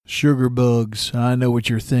Sugar bugs. I know what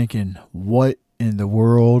you're thinking. What in the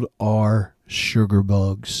world are sugar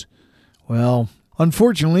bugs? Well,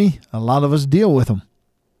 unfortunately, a lot of us deal with them,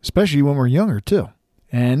 especially when we're younger, too.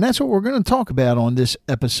 And that's what we're going to talk about on this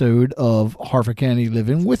episode of Harford County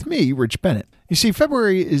Living with me, Rich Bennett. You see,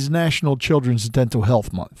 February is National Children's Dental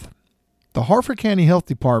Health Month. The Harford County Health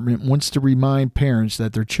Department wants to remind parents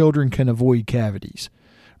that their children can avoid cavities.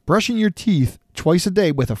 Brushing your teeth twice a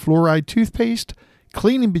day with a fluoride toothpaste,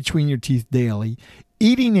 cleaning between your teeth daily,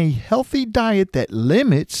 eating a healthy diet that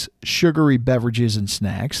limits sugary beverages and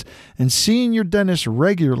snacks, and seeing your dentist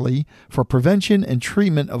regularly for prevention and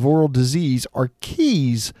treatment of oral disease are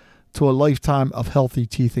keys to a lifetime of healthy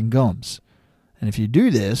teeth and gums. And if you do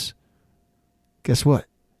this, guess what?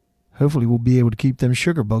 Hopefully we'll be able to keep them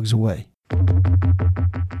sugar bugs away.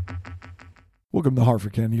 Welcome to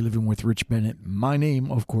Harford County Living with Rich Bennett. My name,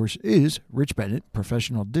 of course, is Rich Bennett,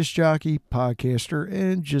 professional disc jockey, podcaster,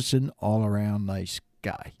 and just an all-around nice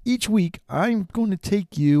guy. Each week, I'm going to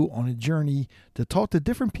take you on a journey to talk to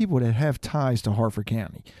different people that have ties to Harford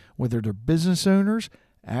County, whether they're business owners,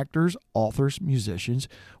 actors, authors, musicians.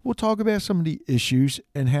 We'll talk about some of the issues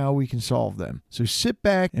and how we can solve them. So sit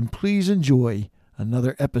back and please enjoy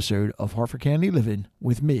another episode of Harford County Living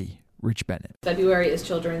with me, Rich Bennett. February is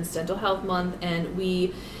Children's Dental Health Month, and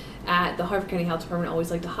we at the Harford County Health Department always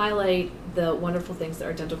like to highlight the wonderful things that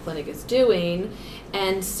our dental clinic is doing.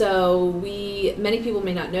 And so many people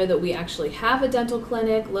may not know that we actually have a dental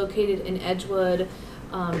clinic located in Edgewood.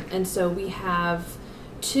 And so we have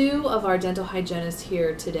two of our dental hygienists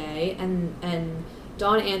here today, and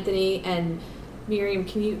Dawn Anthony and Miriam,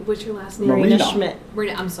 what's your last name? Marina Schmidt.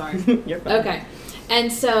 Marina, I'm sorry. You're fine. Okay.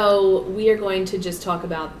 And so we are going to just talk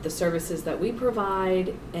about the services that we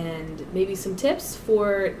provide and maybe some tips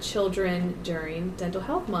for children during Dental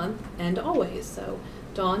Health Month and always. So,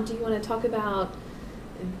 Dawn, do you want to talk about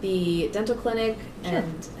the dental clinic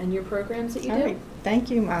and your programs that you do? All right. Thank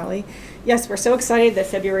you, Molly. Yes, we're so excited that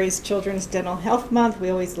February is Children's Dental Health Month. We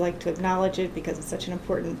always like to acknowledge it because it's such an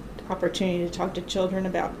important opportunity to talk to children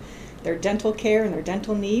about their dental care and their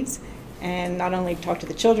dental needs. And not only talk to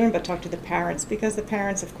the children, but talk to the parents, because the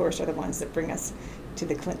parents, of course, are the ones that bring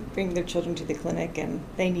their children to the clinic, and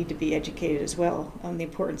they need to be educated as well on the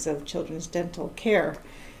importance of children's dental care.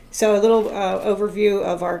 So a little overview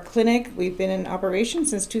of our clinic. We've been in operation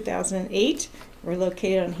since 2008. We're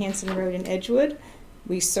located on Hanson Road in Edgewood.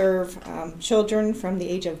 We serve children from the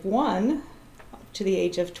age of 1 to the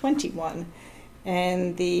age of 21.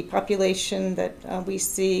 And the population that we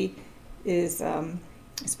see is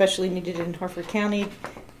especially needed in Harford County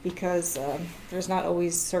because there's not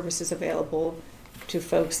always services available to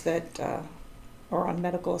folks that are on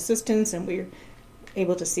medical assistance, and we're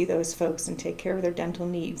able to see those folks and take care of their dental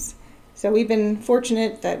needs. So we've been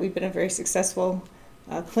fortunate that we've been a very successful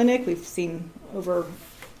clinic. We've seen over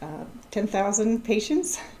 10,000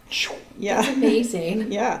 patients. Yeah. That's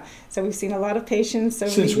amazing. Yeah. So we've seen a lot of patients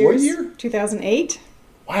over Since the years. what year? 2008.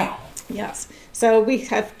 Wow. Yes. So we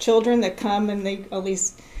have children that come and they at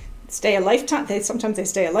least stay a lifetime. Sometimes they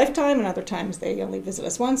stay a lifetime, and other times they only visit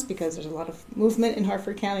us once because there's a lot of movement in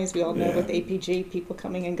Harford County, as we all know, with APG, people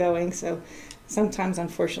coming and going. So sometimes,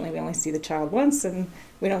 unfortunately, we only see the child once and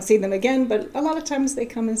we don't see them again, but a lot of times they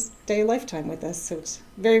come and stay a lifetime with us. So it's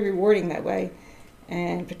very rewarding that way.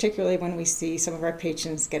 And particularly when we see some of our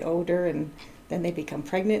patients get older and then they become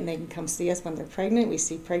pregnant and they can come see us when they're pregnant. We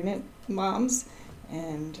see pregnant moms,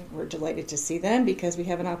 and we're delighted to see them because we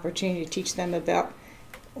have an opportunity to teach them about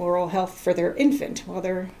oral health for their infant while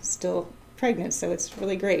they're still pregnant. So it's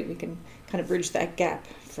really great. We can kind of bridge that gap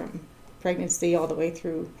from pregnancy all the way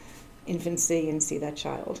through infancy and see that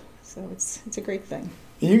child. So it's a great thing.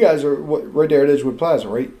 And you guys are right there at Edgewood Plaza,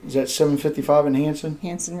 right? Is that 755 in Hanson?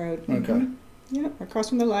 Hanson Road. Okay. Mm-hmm. Yeah, across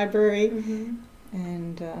from the library Mm-hmm.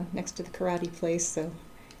 and next to the karate place. So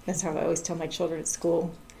that's how I always tell my children at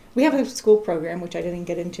school. We have a school program, which I didn't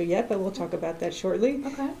get into yet, but we'll talk about that shortly.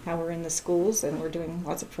 Okay. How we're in the schools, and we're doing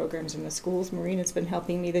lots of programs in the schools. Marina's been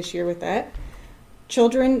helping me this year with that.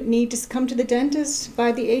 Children need to come to the dentist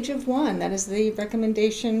by the age of 1. That is the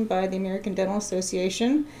recommendation by the American Dental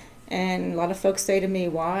Association. And a lot of folks say to me,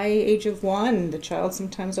 why age of 1? The child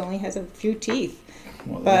sometimes only has a few teeth.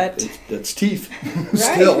 Well, But that's teeth. Right.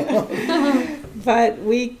 Still. But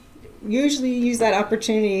we usually use that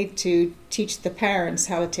opportunity to teach the parents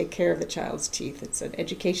how to take care of the child's teeth. It's an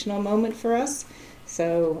educational moment for us.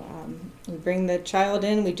 So we bring the child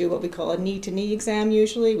in. We do what we call a knee-to-knee exam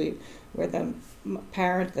usually, where the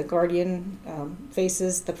parent, the guardian,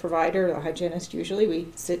 faces the provider, the hygienist usually. We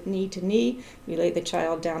sit knee-to-knee. We lay the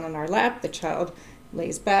child down on our lap. The child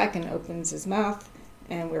lays back and opens his mouth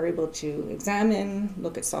and we're able to examine,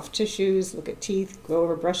 look at soft tissues, look at teeth, go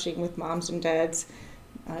over brushing with moms and dads,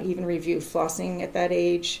 even review flossing at that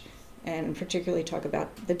age, and particularly talk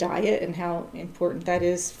about the diet and how important that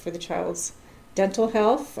is for the child's dental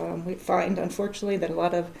health. We find, unfortunately, that a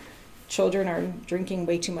lot of children are drinking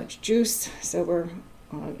way too much juice, so we're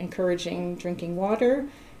encouraging drinking water,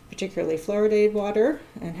 particularly fluoridated water,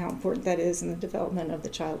 and how important that is in the development of the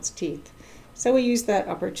child's teeth. So we use that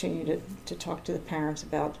opportunity to talk to the parents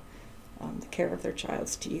about the care of their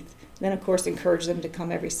child's teeth. Then, of course, encourage them to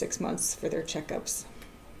come every 6 months for their checkups.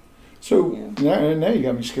 So Yeah. now you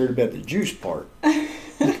got me scared about the juice part.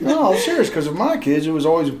 No, I'm serious, because of my kids, it was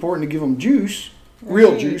always important to give them juice,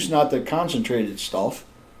 real Right. juice, not the concentrated stuff.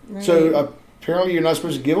 Right. So apparently you're not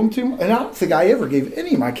supposed to give them to them. And I don't think I ever gave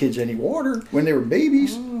any of my kids any water when they were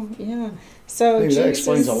babies. Oh, yeah. So Maybe that juice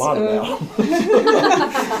explains a is, lot about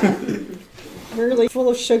them. really full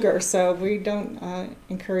of sugar, so we don't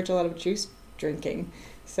encourage a lot of juice drinking.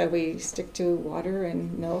 So we stick to water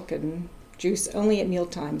and milk and juice only at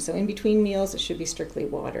mealtime. So in between meals, it should be strictly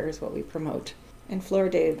water is what we promote. And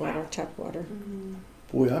fluoridated water, tap water.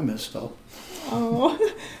 Boy, I messed up. Oh,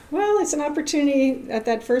 well, it's an opportunity at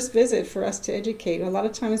that first visit for us to educate. A lot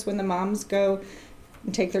of times when the moms go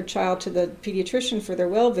and take their child to the pediatrician for their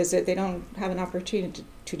well visit, they don't have an opportunity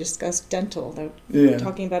to discuss dental. They're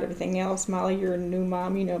talking about everything else. Molly, you're a new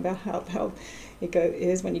mom, you know about how it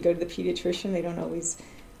is when you go to the pediatrician. They don't always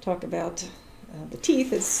talk about the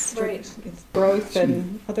teeth. It's growth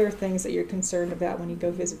and other things that you're concerned about when you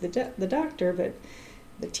go visit the doctor, but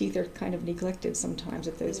the teeth are kind of neglected sometimes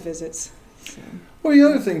at those visits. So. Well, the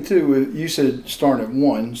other thing, too, you said starting at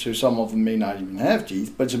 1, so some of them may not even have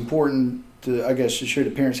teeth, but it's important to, I guess, to show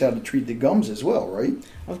the parents how to treat the gums as well, right?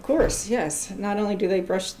 Of course, yes. Not only do they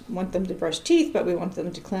want them to brush teeth, but we want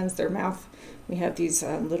them to cleanse their mouth. We have these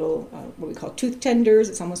little, what we call tooth tenders.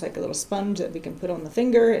 It's almost like a little sponge that we can put on the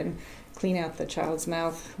finger and clean out the child's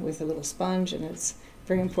mouth with a little sponge, and it's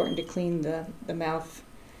very important to clean the mouth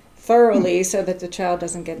thoroughly so that the child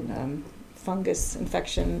doesn't get fungus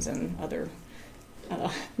infections and other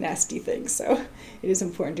nasty things. So it is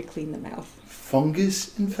important to clean the mouth.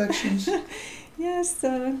 Fungus infections? Yes,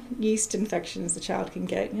 yeast infections the child can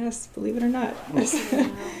get. Yes, believe it or not.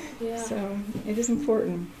 Yeah. So it is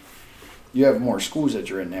important. You have more schools that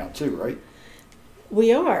you're in now, too, right?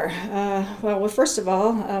 We are. Well, first of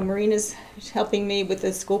all, Marina's helping me with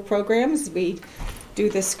the school programs. We do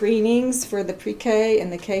the screenings for the pre-K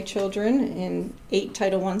and the K children in 8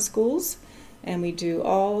 Title I schools, and we do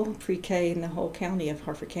all pre-K in the whole county of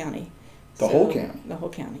Harford County. The whole county? The whole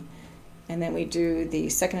county. And then we do the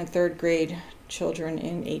 2nd and 3rd grade children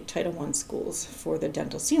in 8 Title I schools for the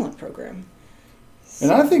dental sealant program. And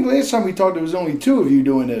I think last time we talked, there was only 2 of you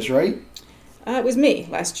doing this, right? It was me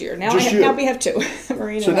last year. Now Just you. now we have 2.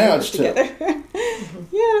 Marina So and I now work it's 2. together.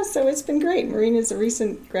 Yeah, so it's been great. Marina's a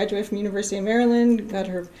recent graduate from University of Maryland. Got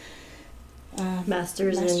her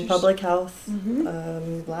master's in public health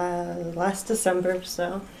Mhm. last December.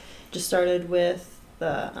 So just started with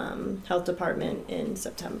the health department in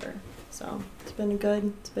September. So it's been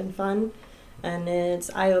good. It's been fun. And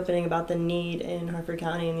it's eye-opening about the need in Harford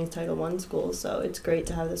County in these Title I schools. So it's great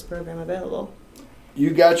to have this program available.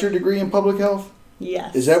 You got your degree in public health?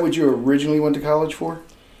 Yes. Is that what you originally went to college for?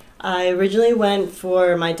 I originally went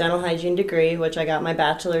for my dental hygiene degree, which I got my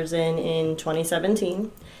bachelor's in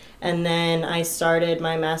 2017. And then I started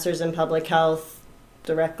my master's in public health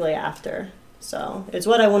directly after. So it's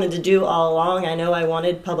what I wanted to do all along. I know I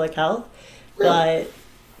wanted public health, Really? but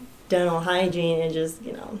dental hygiene is just,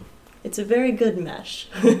 it's a very good mesh.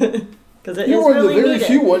 Because it You're is one of really the very needed.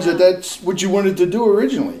 few ones that's what you wanted to do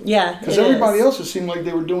originally. Yeah, Because everybody else, it seemed like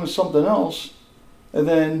they were doing something else and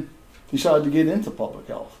then decided to get into public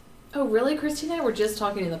health. Oh, really? Christy and I were just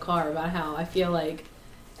talking in the car about how I feel like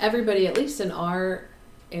everybody, at least in our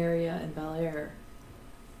area in Bel Air,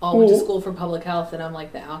 all went to Well- school for public health, and I'm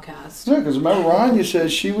like the outcast. Yeah, because remember Rania said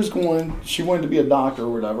she wanted to be a doctor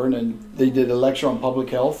or whatever, and then they did a lecture on public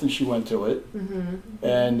health and she went to it. Mm-hmm.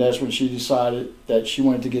 And that's when she decided that she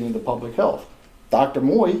wanted to get into public health. Dr.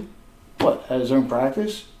 Moy, had his own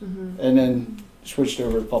practice Mm-hmm. and then switched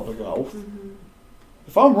over to public health. Mm-hmm.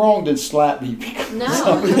 If I'm wrong, then slap me. Because No.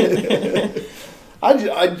 I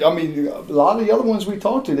mean, a lot of the other ones we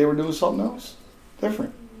talked to, they were doing something else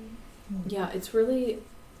different. Yeah, it's really.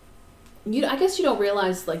 I guess you don't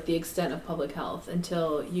realize like the extent of public health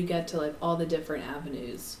until you get to like all the different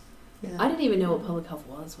avenues. Yeah. I didn't even know what public health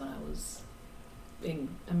was when I was in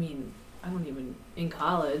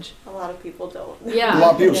college. A lot of people don't. Yeah. A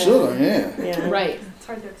lot of people Yeah. still don't, yeah. Yeah. Right. It's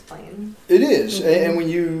hard to explain. It is. Mhm. And when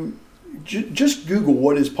you just Google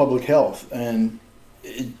what is public health, and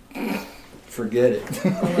Forget it.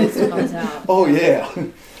 The list comes out. Oh, yeah.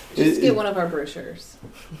 Just get one of our brochures.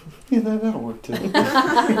 Yeah, that'll work too.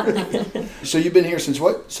 So you've been here since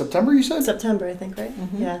what? September, you said? September, I think, right?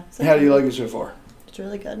 Mm-hmm. Yeah. How do you like it so far? It's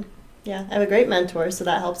really good. Yeah, I have a great mentor, so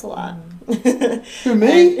that helps a lot. Who,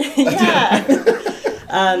 me? Yeah.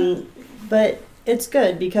 But it's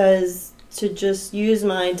good because to just use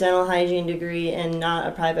my dental hygiene degree in not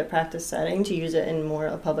a private practice setting, to use it in more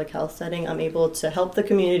a public health setting, I'm able to help the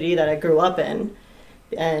community that I grew up in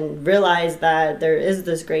and realize that there is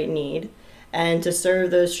this great need and to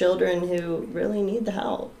serve those children who really need the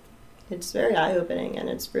help. It's very eye-opening and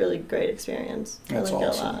it's really great experience. That's I like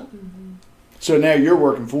awesome. it a lot. Mm-hmm. So now you're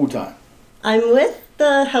working full-time. I'm with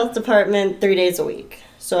the health department 3 days a week.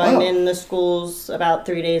 So I'm Oh. in the schools about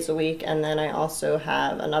 3 days a week, and then I also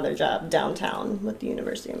have another job downtown with the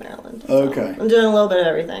University of Maryland. So Okay. I'm doing a little bit of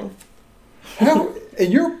everything.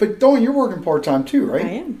 But Dawn, you're working part-time too, right? I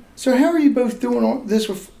am. So how are you both doing all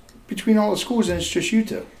this between all the schools and it's just you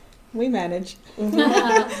two? We manage.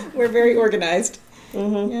 We're very organized.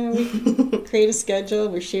 Mm-hmm. Yeah, we create a schedule,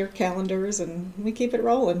 we share calendars, and we keep it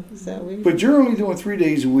rolling. So we But you're only doing 3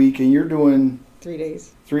 days a week and you're doing 3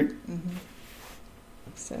 days. 3. Mm-hmm.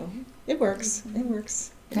 So it works. It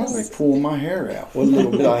works. I like pulling my hair out. What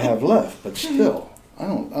little bit I have left, but still, I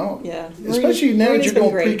don't. Yeah. Especially now that Marina's you're been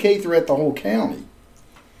doing great. pre-K throughout the whole county,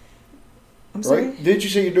 I'm sorry. right? Did you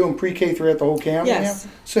say you're doing pre-K throughout the whole county Yes.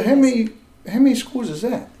 now? So how many schools is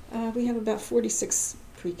that? We have about 46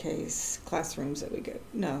 pre-Ks classrooms that we go.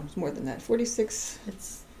 No, it's more than that. 46.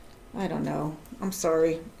 It's I don't know. I'm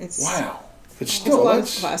sorry. It's Wow, but It's a still, lot of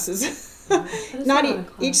that's classes. That is Not a lot of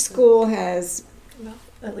each classes. school has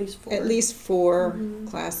at least 4. at least 4 Mhm.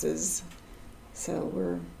 classes, so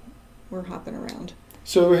we're hopping around.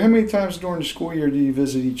 so. How many times during the school year do you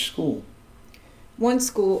visit each school?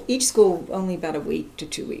 Each school only about a week to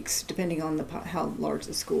 2 weeks, depending on how large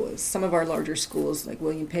the school is. Some of our larger schools, like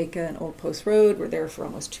William Paca and Old Post Road, we're there for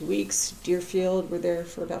almost 2 weeks. Deerfield, we're there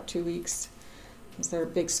for about 2 weeks, because they're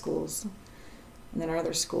big schools. And then our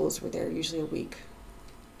other schools, we're there usually a week.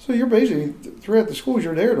 So you're basically throughout the schools.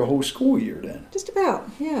 You're there the whole school year then. Just about,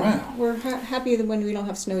 yeah. Wow. We're happy that when we don't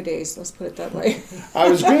have snow days, let's put it that way. I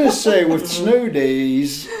was going to say with snow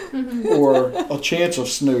days or a chance of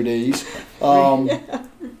snow days.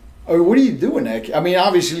 What do you do in that? I mean,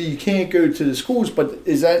 obviously you can't go to the schools, but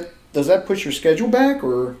does that push your schedule back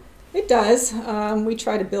or? It does. We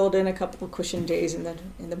try to build in a couple of cushion days in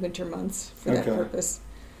the winter months for that Okay. purpose.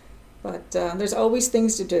 But there's always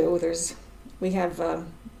things to do. We have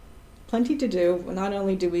plenty to do. Not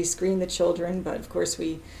only do we screen the children, but of course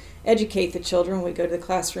we educate the children. When we go to the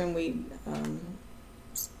classroom, we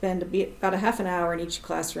spend about a half an hour in each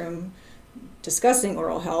classroom discussing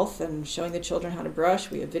oral health and showing the children how to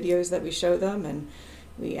brush. We have videos that we show them, and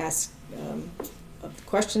we ask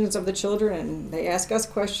questions of the children, and they ask us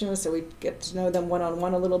questions, so we get to know them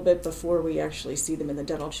one-on-one a little bit before we actually see them in the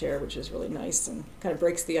dental chair, which is really nice and kind of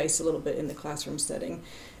breaks the ice a little bit in the classroom setting.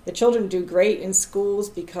 The children do great in schools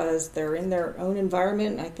because they're in their own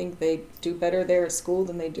environment. I think they do better there at school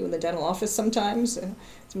than they do in the dental office sometimes.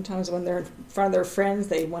 Sometimes when they're in front of their friends,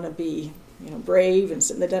 they want to be brave and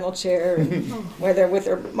sit in the dental chair. And where they're with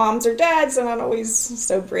their moms or dads, they're not always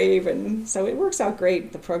so brave. And so it works out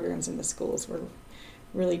great, the programs in the schools. We're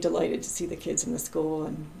really delighted to see the kids in the school.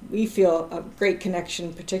 And we feel a great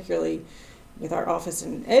connection, particularly with our office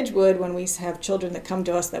in Edgewood, when we have children that come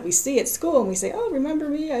to us that we see at school and we say, oh, remember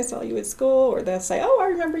me? I saw you at school. Or they'll say, oh, I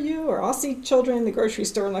remember you. Or I'll see children in the grocery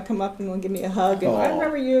store and they'll come up and they'll give me a hug. And I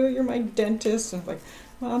remember you. You're my dentist. And I'm like,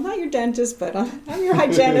 well, I'm not your dentist, but I'm your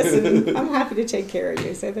hygienist and I'm happy to take care of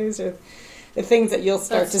you. So those are the things that you'll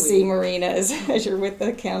start That's to sweet. see, Marina, as you're with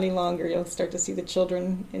the county longer. You'll start to see the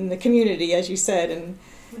children in the community, as you said, and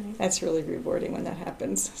that's really rewarding when that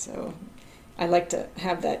happens. So I like to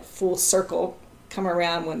have that full circle come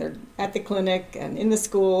around when they're at the clinic and in the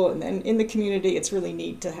school and then in the community. It's really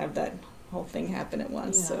neat to have that whole thing happen at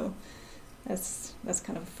once. Yeah. So that's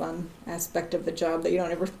kind of a fun aspect of the job that you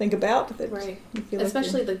don't ever think about. That Right. you feel like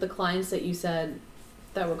Especially like the clients that you said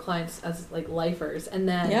that were clients as like lifers and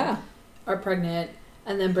then yeah. are pregnant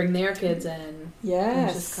and then bring their kids in. Yes.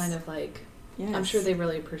 And just kind of like, Yes. I'm sure they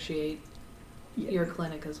really appreciate Yeah. your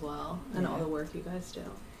clinic as well and all Yeah. the work you guys do.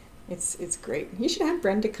 It's great. You should have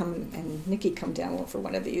Brenda come and Nikki come down for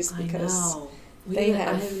one of these because I know. they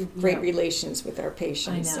have great yeah. relations with our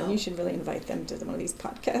patients. I know. And you should really invite them to one of these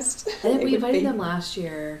podcasts. I think They we would invited be- them last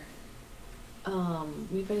year. We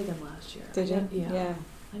invited them last year. Did you? Yeah. Yeah.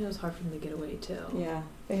 I know it was hard for them to get away too. Yeah.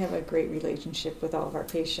 They have a great relationship with all of our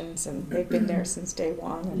patients, and they've been there since day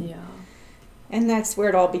one. And Yeah. And that's where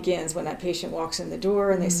it all begins, when that patient walks in the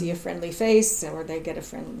door and they see a friendly face, or they get a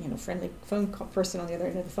friendly phone call, person on the other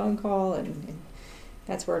end of the phone call, and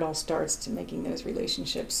that's where it all starts, to making those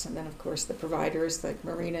relationships. And then, of course, the providers like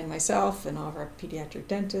Marina and myself and all of our pediatric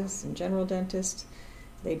dentists and general dentists,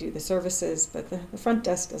 they do the services, but the front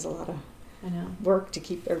desk does a lot of work to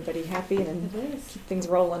keep everybody happy and keep things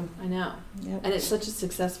rolling. I know. Yep. And it's such a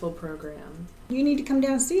successul program. You need to come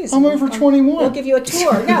down and see us. I'm over 21. We'll give you a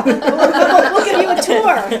tour. No, we'll give you a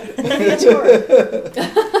tour. We'll give you a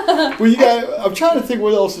tour. Well, you got. I'm trying to think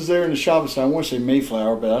what else is there in the shopping center. I want to say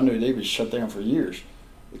Mayflower, but I know they've been shut down for years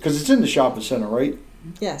because it's in the shopping center, right?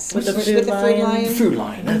 Yes, With the with food the lion. food lion. The Food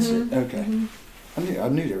Line. That's it. Okay. I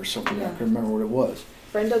knew there was something. I couldn't remember what it was.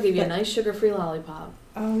 Brenda will give you a nice sugar-free lollipop.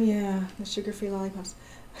 Oh yeah, the sugar-free lollipops.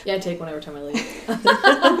 Yeah, I take one every time I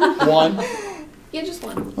leave. One. Yeah, just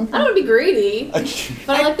one. Okay. I don't want to be greedy,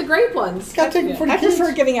 but I like the grape ones. Gotta take it for the I kids.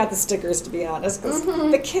 prefer giving out the stickers, to be honest. 'Cause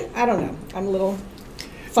the kid, I don't know. I'm a little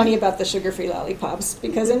funny about the sugar-free lollipops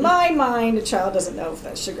because in my mind, a child doesn't know if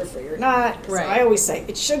that's sugar-free or not. So Right. I always say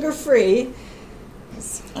it's sugar-free.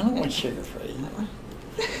 I don't want sugar free.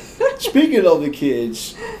 Speaking of the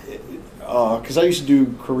kids, because I used to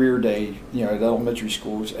do career day, at elementary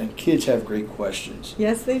schools, and kids have great questions.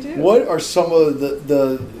 Yes, they do. What are some of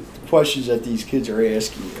the questions that these kids are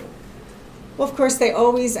asking you? Well, of course, they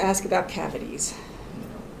always ask about cavities.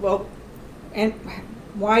 Well, and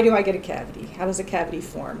why do I get a cavity? How does a cavity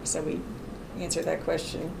form? So we answer that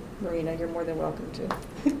question. Marina, you're more than welcome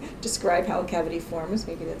to describe how a cavity forms.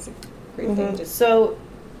 Maybe that's a great thing to So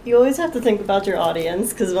you always have to think about your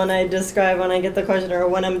audience, because when I get the question, or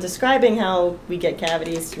when I'm describing how we get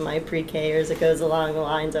cavities to my pre-Kers, it goes along the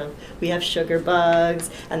lines of, we have sugar bugs,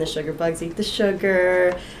 and the sugar bugs eat the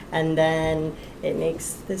sugar, and then it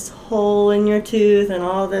makes this hole in your tooth and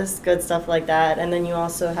all this good stuff like that. And then you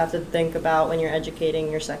also have to think about, when you're educating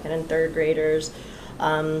your second and third graders,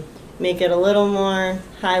 make it a little more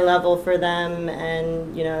high level for them,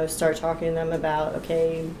 and start talking to them about,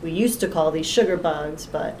 okay, we used to call these sugar bugs,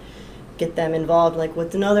 but get them involved, like,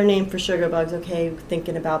 what's another name for sugar bugs? Okay,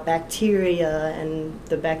 thinking about bacteria, and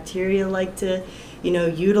the bacteria like to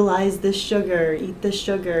utilize this sugar, eat this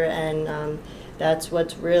sugar, and that's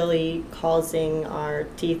what's really causing our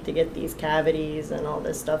teeth to get these cavities and all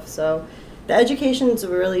this stuff. So the education is a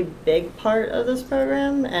really big part of this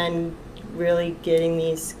program, and really getting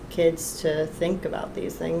these kids to think about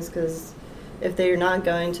these things, because if they're not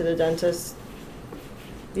going to the dentist,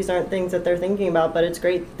 these aren't things that they're thinking about, but it's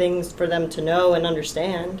great things for them to know and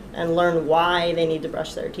understand and learn why they need to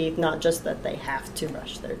brush their teeth, not just that they have to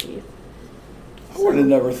brush their teeth. I would have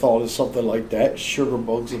never thought of something like that, sugar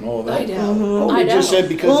bugs and all that. I know. I just said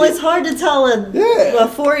because Well, it's hard to tell a Yeah.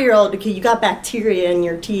 4-year-old, okay, you got bacteria in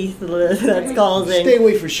your teeth that's causing. stay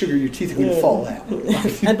away from sugar, your teeth are going to fall out.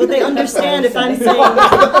 But they understand if I'm saying,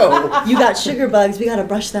 No. you got sugar bugs, we got to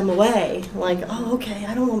brush them away. Like, oh, okay,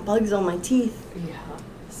 I don't want bugs on my teeth. Yeah.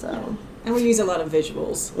 So, And we use a lot of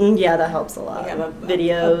visuals. yeah, that helps a lot. We have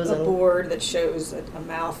Videos a and board that shows a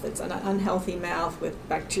mouth that's an unhealthy mouth with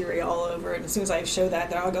bacteria all over it. And as soon as I show that,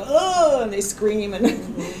 they'll all go, oh, and they scream. And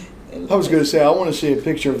I was going to say, I want to see a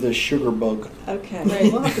picture of this sugar bug. Okay,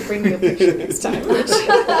 right. We'll have to bring you a picture next time.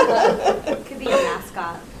 Could be a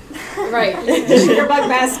mascot. Right. Sugar bug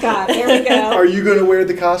mascot. There we go. Are you going to wear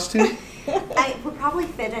the costume? I would probably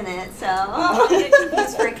fit in it, so I get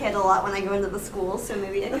confused for a kid a lot when I go into the school, so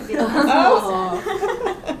maybe I could be the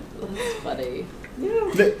Oh, that's funny.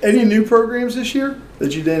 Yeah. Any new programs this year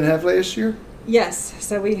that you didn't have last year? Yes,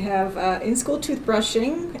 so we have in-school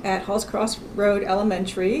toothbrushing at Halls Cross Road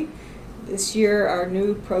Elementary. This year our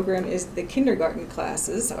new program is the kindergarten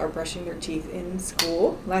classes are brushing their teeth in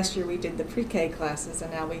school. Last year we did the pre-K classes,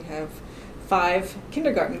 and now we have 5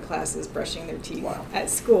 kindergarten classes brushing their teeth at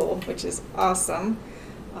school, which is awesome.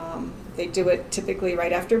 They do it typically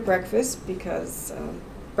right after breakfast because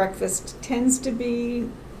breakfast tends to be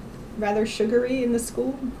rather sugary in the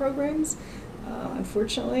school programs.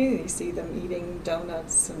 Unfortunately, you see them eating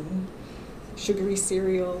donuts and sugary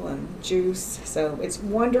cereal and juice. So it's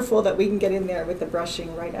wonderful that we can get in there with the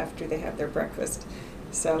brushing right after they have their breakfast.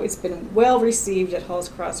 So it's been well received at Halls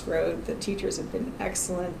Cross Road. The teachers have been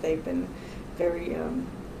excellent. They've been very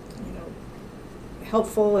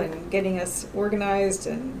helpful in getting us organized,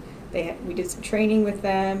 and we did some training with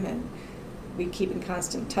them, and we keep in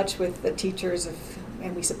constant touch with the teachers,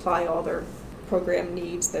 and we supply all their program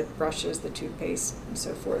needs, the brushes, the toothpaste, and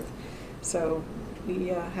so forth. So we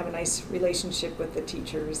have a nice relationship with the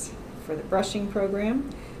teachers for the brushing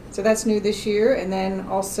program. So that's new this year, and then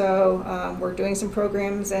also we're doing some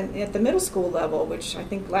programs at the middle school level, which I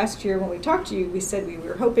think last year when we talked to you, we said we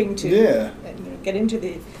were hoping to get into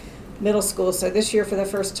the middle school. So this year, for the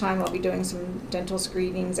first time, I'll be doing some dental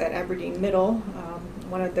screenings at Aberdeen Middle.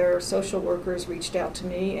 One of their social workers reached out to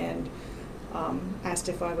me and asked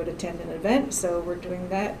if I would attend an event. So we're doing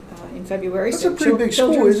that in February. That's so a pretty big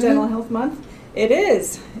school, Children's isn't Dental it? Health Month. It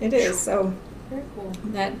is. It is. So Very cool.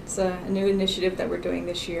 that's a new initiative that we're doing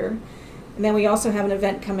this year. And then we also have an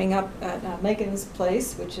event coming up at Megan's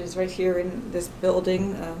Place, which is right here in this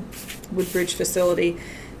building, Woodbridge facility.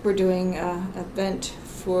 We're doing an event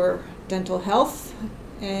for dental health,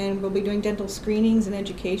 and we'll be doing dental screenings and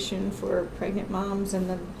education for pregnant moms and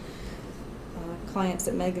the clients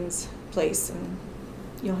at Megan's Place. And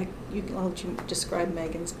I'll let you describe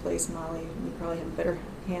Megan's Place, Molly. You probably have a better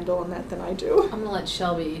handle on that than I do. I'm going to let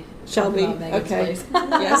Shelby talk Shelby, about Megan's okay. Place.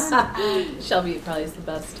 Yes. Shelby probably is the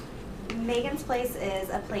best. Megan's Place is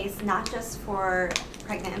a place not just for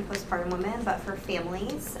pregnant and postpartum women, but for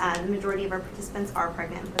families. The majority of our participants are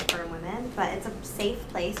pregnant and postpartum women, but it's a safe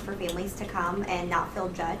place for families to come and not feel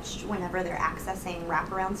judged whenever they're accessing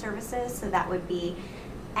wraparound services. So that would be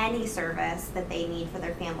any service that they need for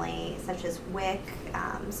their family, such as WIC,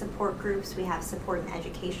 support groups. We have support and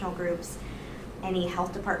educational groups, any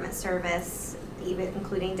health department service, even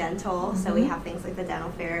including dental. So we have things like the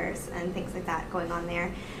dental fairs and things like that going on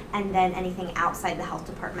there. And then anything outside the health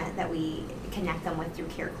department that we connect them with through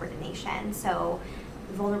care coordination. So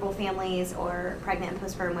vulnerable families or pregnant and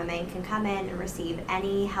postpartum women can come in and receive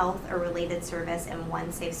any health or related service in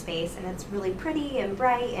one safe space. And it's really pretty and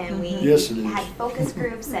bright, and we Yes, it is. had focus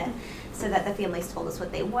groups so that the families told us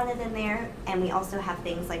what they wanted in there. And we also have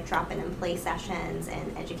things like drop-in and play sessions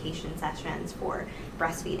and education sessions for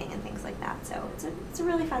breastfeeding and things like that. So it's a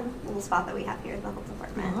really fun little spot that we have here at the health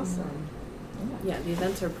department. Awesome. Yeah, the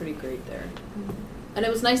events are pretty great there. And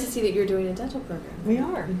it was nice to see that you're doing a dental program. We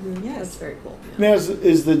are. That's Yes. very cool. Now,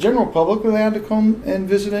 is the general public allowed to come and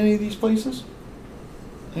visit any of these places?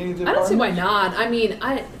 Any of the I don't see why departments? not. I mean,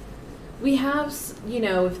 we have,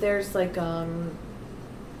 if there's like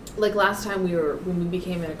last time when we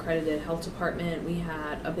became an accredited health department, we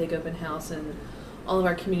had a big open house and all of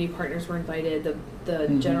our community partners were invited. The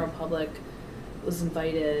general public was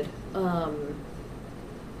invited.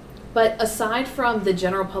 But aside from the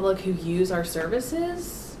general public who use our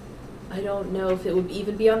services, I don't know if it would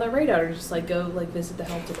even be on their radar to just go visit the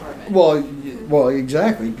health department. Well,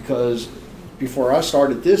 exactly, because before I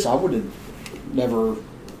started this, I would have never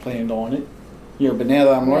planned on it. But now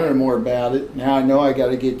that I'm learning more about it, now I know I got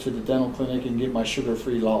to get to the dental clinic and get my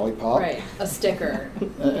sugar-free lollipop. Right, a sticker.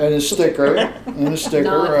 And a sticker. Not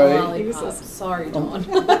right? a lollipop. Sorry, Dawn.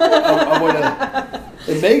 I would have.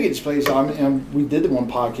 At Megan's Place, we did the one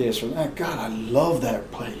podcast for that. God, I love that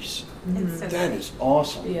place. It's so That is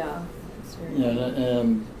awesome. Yeah. It's very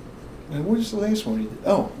And what was the last one we did?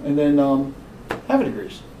 Oh, and then Harford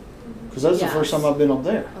degrees. Because that's the first time I've been up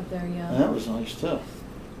there. up there, yeah. And that was nice too.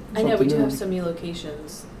 I know, we Something do new. have so many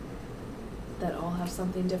locations that all have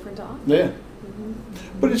something different to offer. Yeah. Mhm.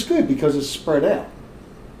 But it's good because it's spread out.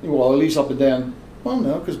 Well, at least up and down. Well,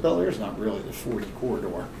 no, because Bel Air's not really the 40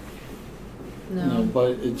 corridor. No.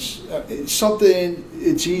 But it's something,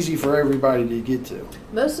 it's easy for everybody to get to.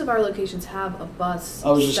 Most of our locations have a bus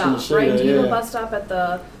I was just stop, gonna say right? that, Do you have a yeah. bus stop at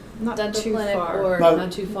the Not dental too clinic far. or Not-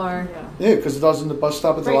 not too far? Yeah. Yeah, because it doesn't the bus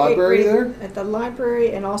stop at the Right, library right there? At the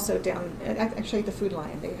library, and also down, actually the Food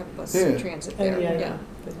Lion, they have bus Yeah. transit Oh, there. yeah. Yeah.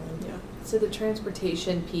 So the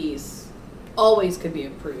transportation piece always could be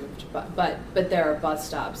improved, but there are bus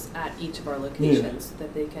stops at each of our locations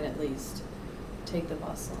that they can at least take the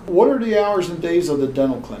bus on. What are the hours and days of the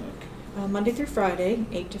dental clinic? Monday through Friday,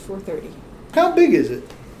 8 to 4:30. How big is it?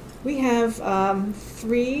 We have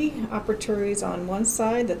 3 operatories on one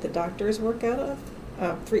side that the doctors work out of.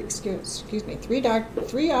 Three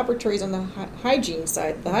operatories on the hygiene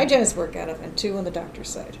side, the hygienists work out of, and 2 on the doctor's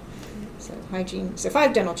side. So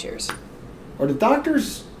 5 dental chairs. Are the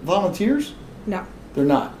doctors volunteers? No, They're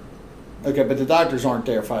not. Okay, but the doctors aren't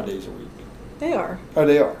there 5 days a week. they are. Oh,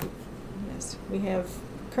 they are. Yes,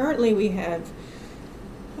 currently we have,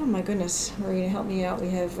 oh my goodness, Maria, help me out. We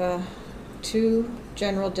have 2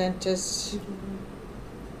 general dentists,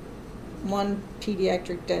 1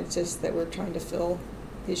 pediatric dentist that we're trying to fill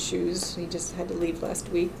his shoes. He just had to leave last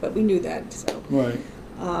week, but we knew that, so. Right.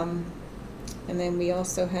 And then we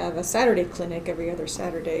also have a Saturday clinic every other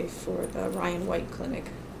Saturday for the Ryan White Clinic.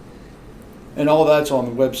 And all that's on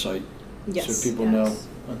the website. Yes. So people know. Yes.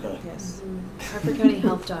 Okay. Yes.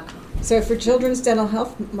 HarfordCountyHealth.com. So for Children's Dental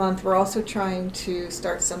Health Month, we're also trying to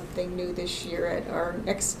start something new this year at our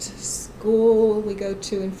next school we go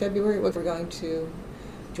to in February. We're going to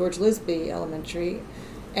George Lisby Elementary.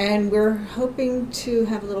 And we're hoping to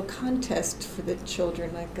have a little contest for the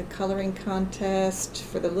children, like a coloring contest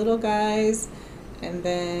for the little guys, and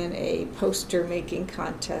then a poster making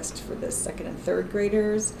contest for the second and third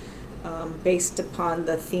graders, based upon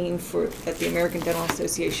the theme that the American Dental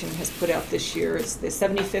Association has put out this year. It's the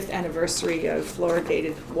 75th anniversary of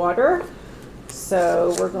fluoridated water.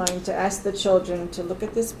 So we're going to ask the children to look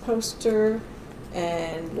at this poster,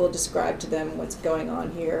 and we'll describe to them what's going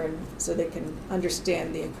on here, and so they can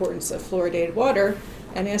understand the importance of fluoridated water,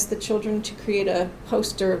 and ask the children to create a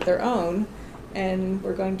poster of their own. And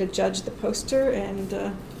we're going to judge the poster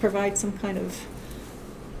and provide some kind of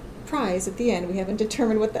prize at the end. We haven't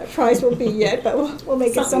determined what that prize will be yet, but we'll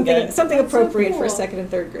make it something appropriate for second and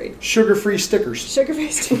third grade. Sugar-free stickers.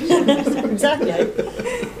 Sugar-free stickers.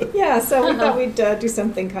 Exactly. Yeah, so we thought we'd do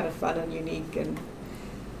something kind of fun and unique, and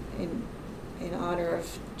in honor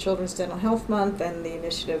of Children's Dental Health Month and the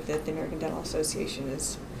initiative that the American Dental Association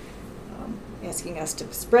is asking us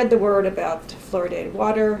to spread the word about fluoridated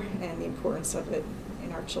water and the importance of it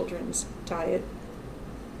in our children's diet.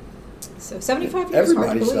 So 75 years, hard to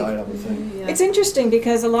Everybody's believe. diet, I would think. Yeah. It's interesting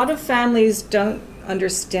because a lot of families don't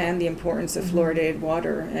understand the importance of fluoridated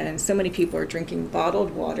water, and so many people are drinking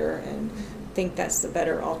bottled water and think that's the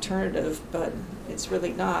better alternative, but it's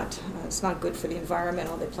really not. It's not good for the environment,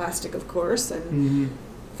 all the plastic, of course, and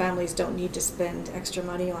families don't need to spend extra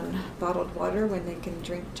money on bottled water when they can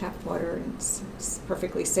drink tap water, and it's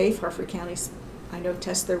perfectly safe. Harford County, I know,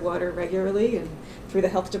 tests their water regularly and through the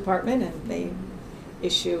health department, and they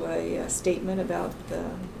issue a statement about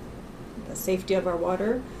the safety of our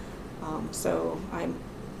water. So I'm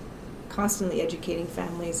constantly educating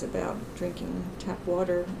families about drinking tap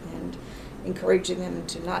water and encouraging them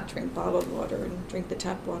to not drink bottled water and drink the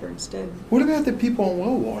tap water instead. What about the people on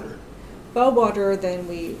well water? Well water, then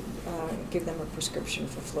we give them a prescription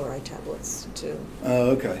for fluoride tablets to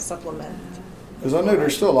Okay. supplement. Because I know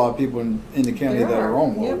there's still a lot of people in the county There that are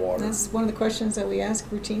on well Yep, water. that's one of the questions that we ask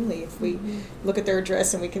routinely. If we look at their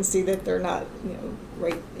address and we can see that they're not,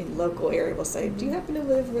 right in local area, we'll say, "Do you happen to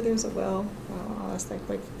live where there's a well?" I'll ask that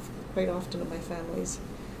quite often of my families.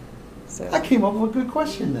 So I came up with a good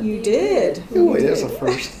question then. you did. Oh, wait, You that's did. a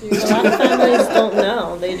first. A lot of families don't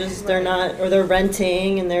know. They're not, or they're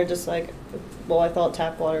renting and they're just like, well, I thought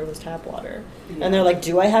tap water was tap water. And they're like,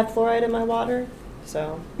 do I have fluoride in my water?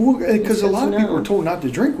 So. Because a It's lot of good to people know. are told not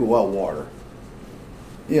to drink well water.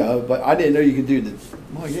 Yeah, but I didn't know you could do the.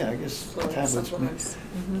 Well, yeah, I guess Fluoride tablets. supplements.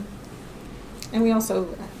 And we also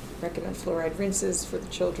recommend fluoride rinses for the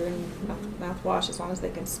children, mouthwash, as long as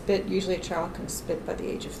they can spit. Usually a child can spit by the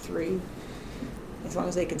age of 3. As long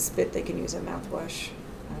as they can spit, they can use a mouthwash,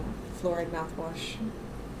 fluoride mouthwash.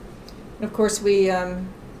 And of course, we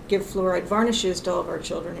give fluoride varnishes to all of our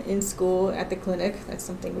children in school, at the clinic. That's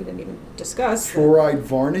something we didn't even discuss. Fluoride A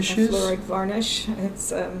varnishes? fluoride varnish.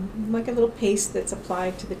 It's like a little paste that's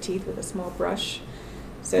applied to the teeth with a small brush.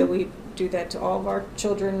 So we do that to all of our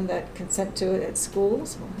children that consent to it at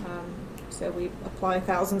schools. So we apply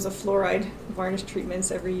thousands of fluoride varnish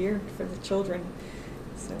treatments every year for the children.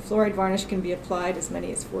 So fluoride varnish can be applied as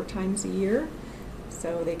many as 4 times a year.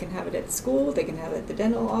 So they can have it at school, they can have it at the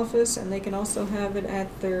dental office, and they can also have it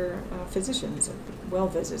at their physicians, at the well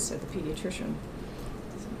visits, at the pediatrician.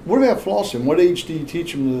 What about flossing? What age do you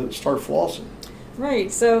teach them to start flossing?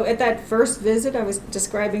 Right, so at that first visit I was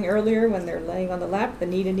describing earlier, when they're laying on the lap, the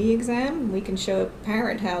knee-to-knee exam, we can show a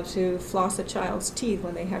parent how to floss a child's teeth.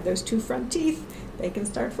 When they have those 2 front teeth, they can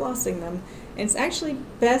start flossing them. And it's actually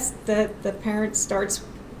best that the parent starts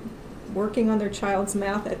working on their child's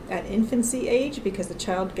mouth at infancy age, because the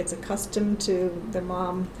child gets accustomed to their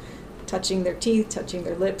mom touching their teeth, touching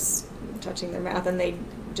their lips, touching their mouth, and they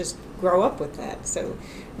just grow up with that. So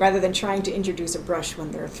rather than trying to introduce a brush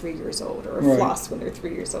when they're 3 years old, or a Right. floss when they're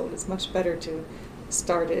 3 years old, it's much better to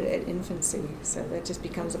start it at infancy. So that just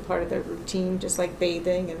becomes a part of their routine, just like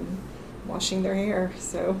bathing and washing their hair.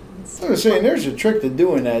 So I was saying, there's a trick to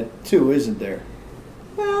doing that too, isn't there?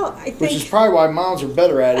 well, I Which is think probably why moms are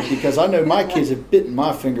better at it, because I know my kids have bitten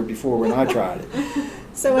my finger before when I tried it.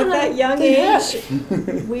 so at that young They age,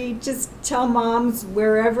 we just tell moms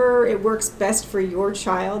wherever it works best for your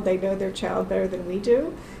child. They know their child better than we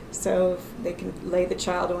do. So they can lay the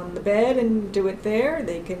child on the bed and do it there.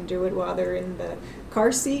 They can do it while they're in the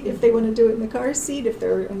car seat if they want to do it in the car seat. If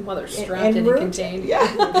they're While they're strapped in and contained. Yeah.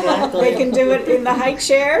 Exactly. They can do it in the high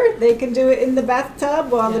chair. They can do it in the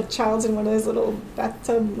bathtub while the child's in one of those little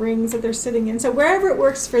bathtub rings that they're sitting in. So wherever it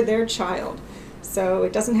works for their child. So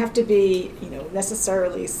it doesn't have to be,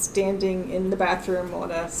 necessarily standing in the bathroom on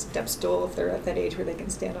a step stool if they're at that age where they can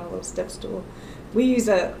stand on a little step stool. We use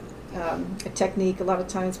a technique a lot of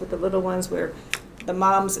times with the little ones where the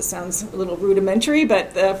moms, it sounds a little rudimentary,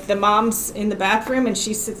 but the mom's in the bathroom and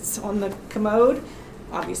she sits on the commode.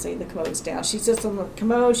 Obviously the commode's down. She sits on the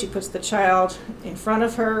commode, she puts the child in front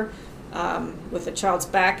of her with the child's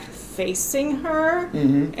back facing her,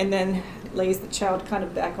 and then lays the child kind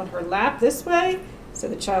of back on her lap this way. So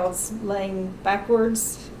the child's laying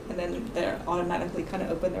backwards, and then they automatically kind of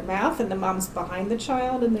open their mouth, and the mom's behind the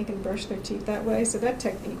child, and they can brush their teeth that way. So that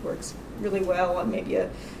technique works really well on maybe a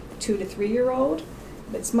 2 to 3 year old.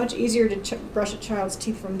 It's much easier to brush a child's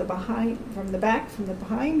teeth from the behind, from the back, from the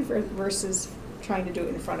behind, versus trying to do it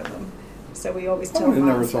in front of them. So we always tell I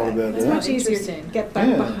never moms thought about it's that. much easier to Interesting. get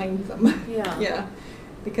back behind them. Yeah. Yeah,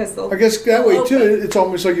 because they'll. I guess that way too, open. it's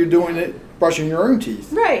almost like you're doing it, brushing your own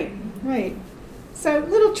teeth. Right. So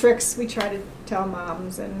little tricks we try to tell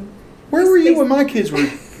moms, and Where were you when my kids were,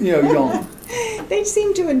 young? they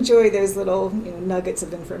seem to enjoy those little nuggets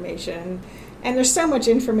of information. And there's so much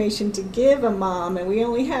information to give a mom, and we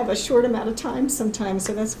only have a short amount of time sometimes,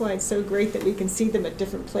 so that's why it's so great that we can see them at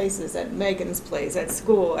different places, at Megan's place, at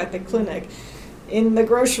school, at the clinic, in the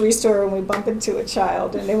grocery store when we bump into a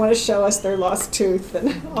child and they want to show us their lost tooth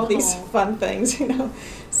and all these fun things,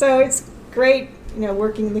 So it's great,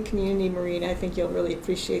 working in the community, Marina. I think you'll really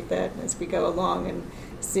appreciate that as we go along and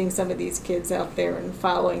seeing some of these kids out there and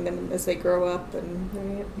following them as they grow up,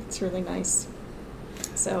 and it's really nice.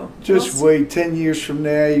 So Just wait, 10 years from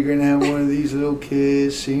now, you're going to have one of these little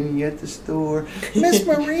kids seeing you at the store. Miss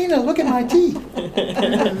Marina, look at my teeth.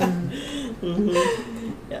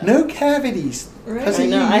 Yeah. No cavities. Right. Has I he-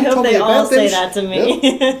 know. you I hope told me they all about them say sh- that to me.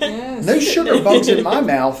 Yes. No sugar bugs in my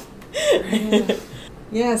mouth. Yeah.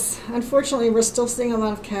 Yes, unfortunately, we're still seeing a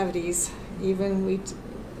lot of cavities. Even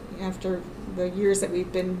after the years that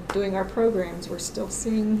we've been doing our programs, we're still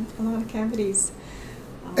seeing a lot of cavities.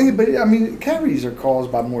 Hey, but cavities are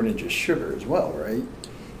caused by more than just sugar as well, right?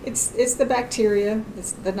 It's the bacteria,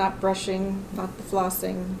 it's the not brushing, not the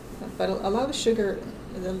flossing, but a lot of sugar.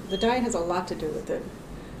 The diet has a lot to do with it,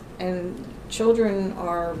 and children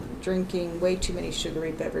are drinking way too many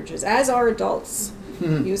sugary beverages, as are adults.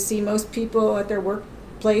 You see most people at their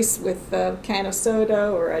workplace with a can of soda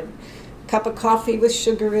or a cup of coffee with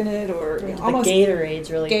sugar in it, or The almost Gatorade's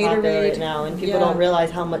really popular Gatorade. right now, and people Yeah. don't realize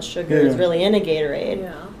how much sugar is Yeah. really in a Gatorade.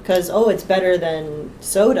 Yeah. Because, it's better than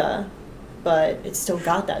soda, but it's still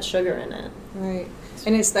got that sugar in it. right.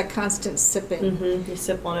 And it's that constant sipping. You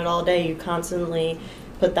sip on it all day. You constantly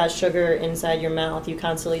put that sugar inside your mouth. You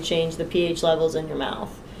constantly change the pH levels in your mouth.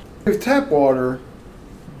 With tap water,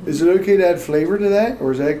 is it okay to add flavor to that?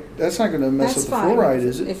 Or that's not going to mess That's up the fine fluoride,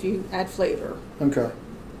 is it? if you add flavor. Okay.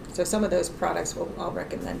 So some of those products I'll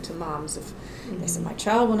recommend to moms if they say, my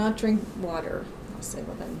child will not drink water. I'll say,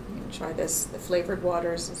 well then try this, the flavored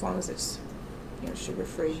waters, as long as it's sugar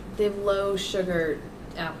free. They have low sugar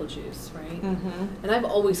apple juice, right? Mm-hmm. And I've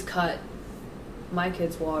always cut my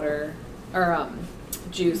kids' water or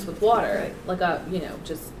juice with water, like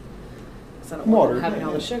just because I don't want Water, them having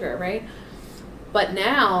all the yeah. sugar, right? But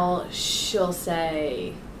now she'll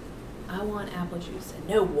say, "I want apple juice and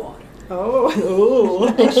no water." Oh.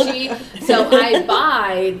 And so I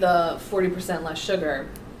buy the 40% less sugar.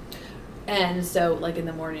 And so, like in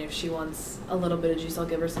the morning, if she wants a little bit of juice, I'll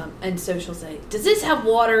give her some. And so she'll say, "Does this have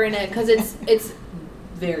water in it?" Because it's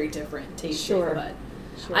very different tasting. Sure. But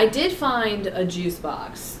Sure. I did find a juice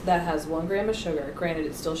box that has 1 gram of sugar. Granted,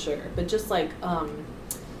 it's still sugar, but just like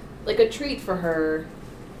a treat for her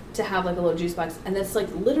to have like a little juice box. And that's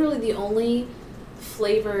like literally the only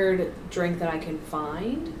flavored drink that I can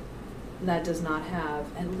find that does not have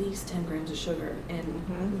at least 10 grams of sugar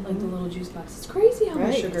in like the little juice box. It's crazy how much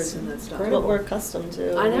Right. sugar is in that stuff. That's what we're accustomed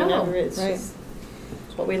to. I know. It's Right. just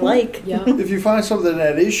it's what we like. Yeah. If you find something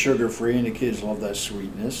that is sugar-free and the kids love that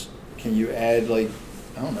sweetness, can you add,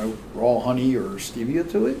 raw honey or stevia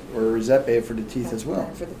to it? Or is that bad for the teeth as well?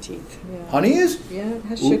 For the teeth. Yeah. Honey is? Yeah, it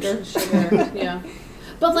has Oops. sugar. Sugar. Yeah.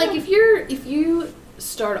 But like if you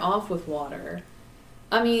start off with water,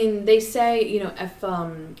 I mean, they say, if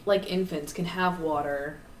like infants can have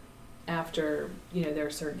water after, they're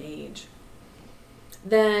a certain age,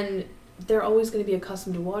 then they're always going to be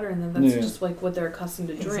accustomed to water, and then that's Yeah. just like what they're accustomed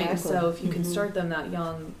to drink. Exactly. So if you can start them that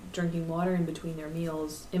young drinking water in between their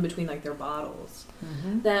meals, in between like their bottles,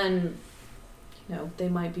 then they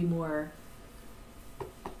might be more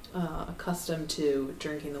accustomed to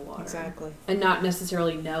drinking the water. Exactly. And not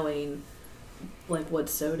necessarily knowing like what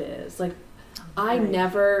soda is. Like I Right.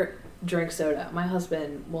 never drink soda. My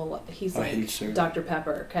husband, he's I hate like soda. Dr.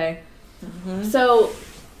 Pepper, okay? Mm-hmm. So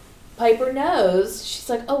Piper knows. She's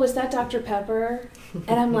like, "Oh, is that Dr. Pepper?"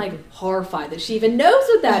 And I'm like horrified that she even knows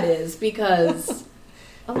what that is, because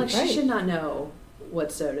I'm like, Right. she should not know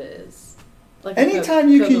what soda is. Like Anytime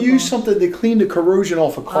you can use Coca-Cola. something to clean the corrosion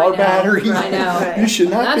off a car I know, battery, I know. you should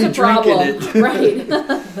not That's be a drinking problem, it. right?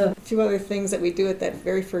 A few other things that we do at that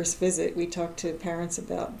very first visit, we talk to parents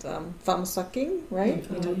about thumb sucking, right?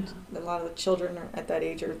 Oh, A lot of the children at that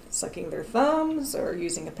age are sucking their thumbs or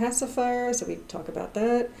using a pacifier, so we talk about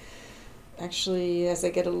that. Actually, as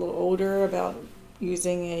they get a little older, about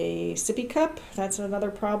using a sippy cup. That's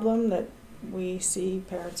another problem that we see.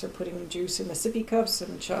 Parents are putting juice in the sippy cups,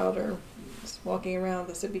 and the child are just walking around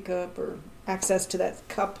with a sippy cup or access to that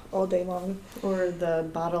cup all day long. Or the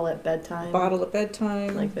bottle at bedtime. Bottle at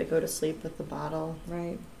bedtime. Like they go to sleep with the bottle.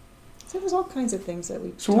 Right. So there's all kinds of things that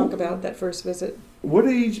we So talk what- about that first visit. What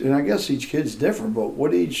age, and I guess each kid's different, but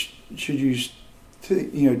what age should you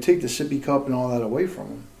take the sippy cup and all that away from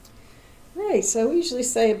them? Right, so we usually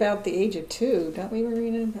say about the age of 2, don't we,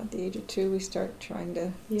 Marina? About the age of 2, we start trying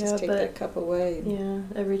to Yeah, just take but- that cup away. Yeah,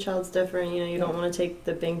 every child's different. You don't want to take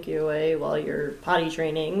the binky away while you're potty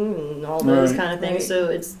training and all those Right. kind of things. Right. So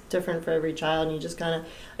it's different for every child, and you just kind of,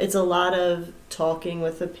 it's a lot of talking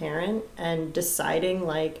with the parent and deciding,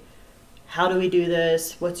 like, how do we do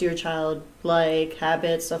this? What's your child like?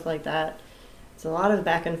 Habits, stuff like that. It's a lot of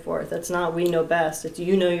back and forth. It's not we know best. It's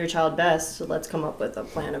you know your child best, so let's come up with a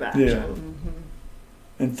plan of action. Yeah.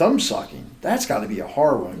 And thumb sucking, that's got to be a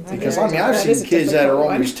hard one. Because, I mean, I've That is seen a kids that are difficult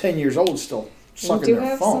one. almost 10 years old still sucking do their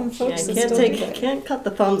have some thumbs. folks Yeah, that can't still do that. can't cut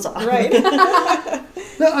the thumbs off. Right.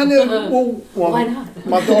 No, I know. Well, Why not?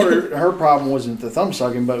 my daughter, her problem wasn't the thumb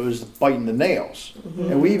sucking, but it was biting the nails.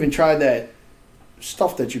 And we even tried that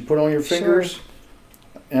stuff that you put on your fingers.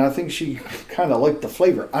 And I think she kind of liked the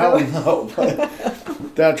flavor. I don't know.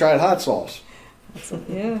 But then I tried hot sauce.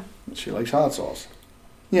 Yeah. She likes hot sauce.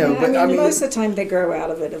 Yeah, But I mean, most of the time they grow out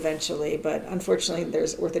of it eventually, but unfortunately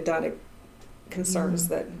there's orthodontic concerns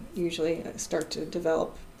that usually start to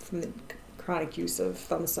develop from the chronic use of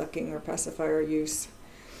thumb sucking or pacifier use.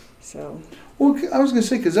 So, well, I was going to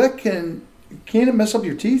say, because that can it mess up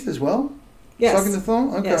your teeth as well? yes. Sucking the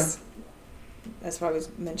thumb? Okay. Yes. That's why I was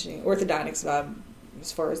mentioning orthodontics,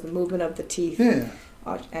 as far as the movement of the teeth. Yeah.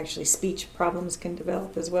 Actually, speech problems can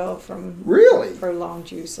develop as well from Really?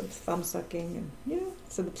 prolonged use of thumb sucking, and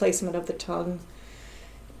so the placement of the tongue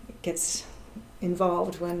gets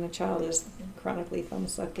involved when a child is chronically thumb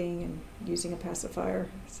sucking and using a pacifier.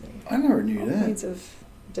 So I never knew all that. kinds of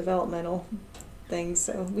developmental things.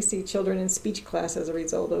 So we see children in speech class as a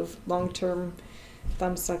result of long-term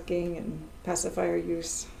thumb sucking and pacifier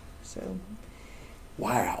use. So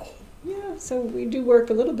Wow. yeah, so we do work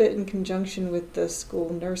a little bit in conjunction with the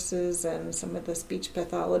school nurses and some of the speech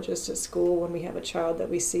pathologists at school when we have a child that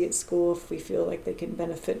we see at school. If we feel like they can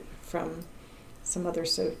benefit from some other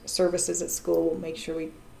services at school, we'll make sure we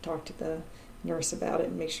talk to the nurse about it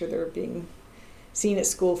and make sure they're being seen at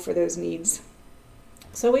school for those needs.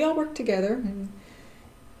 So we all work together, and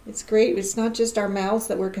it's great. It's not just our mouths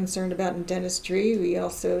that we're concerned about in dentistry. We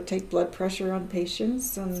also take blood pressure on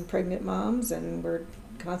patients, on pregnant moms, and we're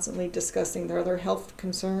constantly discussing their other health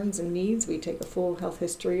concerns and needs. We take a full health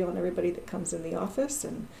history on everybody that comes in the office,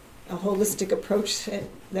 and a holistic approach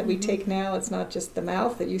that we take now. It's not just the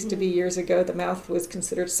mouth. It used to be years ago the mouth was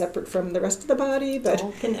considered separate from the rest of the body, but It's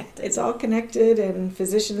all connected. it's all connected, and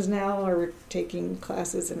physicians now are taking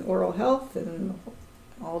classes in oral health, and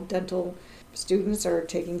all dental students are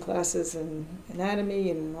taking classes in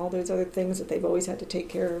anatomy and all those other things that they've always had to take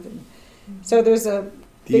care of. And so there's a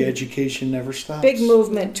The big- education never stops. big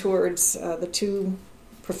movement towards the two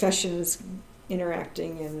professions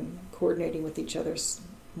interacting and coordinating with each other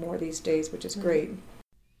more these days, which is great.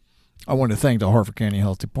 I want to thank the Harford County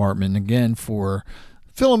Health Department again for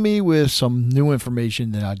filling me with some new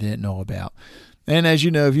information that I didn't know about. And as you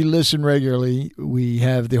know, if you listen regularly, we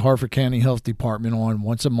have the Harford County Health Department on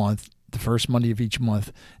once a month, the first Monday of each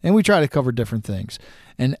month, and we try to cover different things.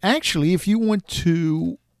 And actually, if you want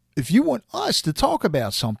us to talk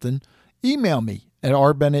about something, email me at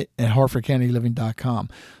rbennett@harfordcountyliving.com.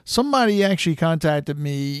 Somebody actually contacted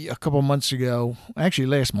me a couple months ago, actually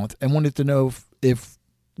last month, and wanted to know if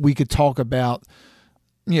we could talk about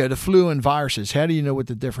the flu and viruses. How do you know what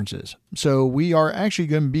the difference is? So we are actually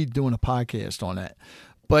going to be doing a podcast on that.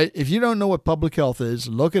 But if you don't know what public health is,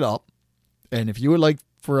 look it up. And if you would like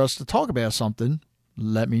for us to talk about something,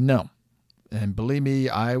 let me know. And believe me,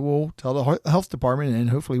 I will tell the health department, and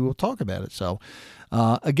hopefully we'll talk about it. So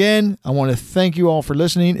again, I want to thank you all for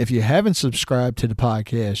listening. If you haven't subscribed to the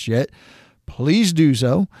podcast yet, please do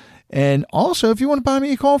so. And also, if you want to buy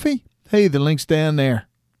me a coffee, hey, the link's down there.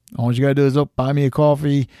 All you got to do is buy me a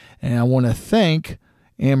coffee. And I want to thank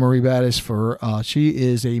Anne-Marie Battis for, she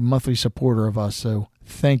is a monthly supporter of us. So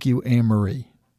thank you, Anne-Marie.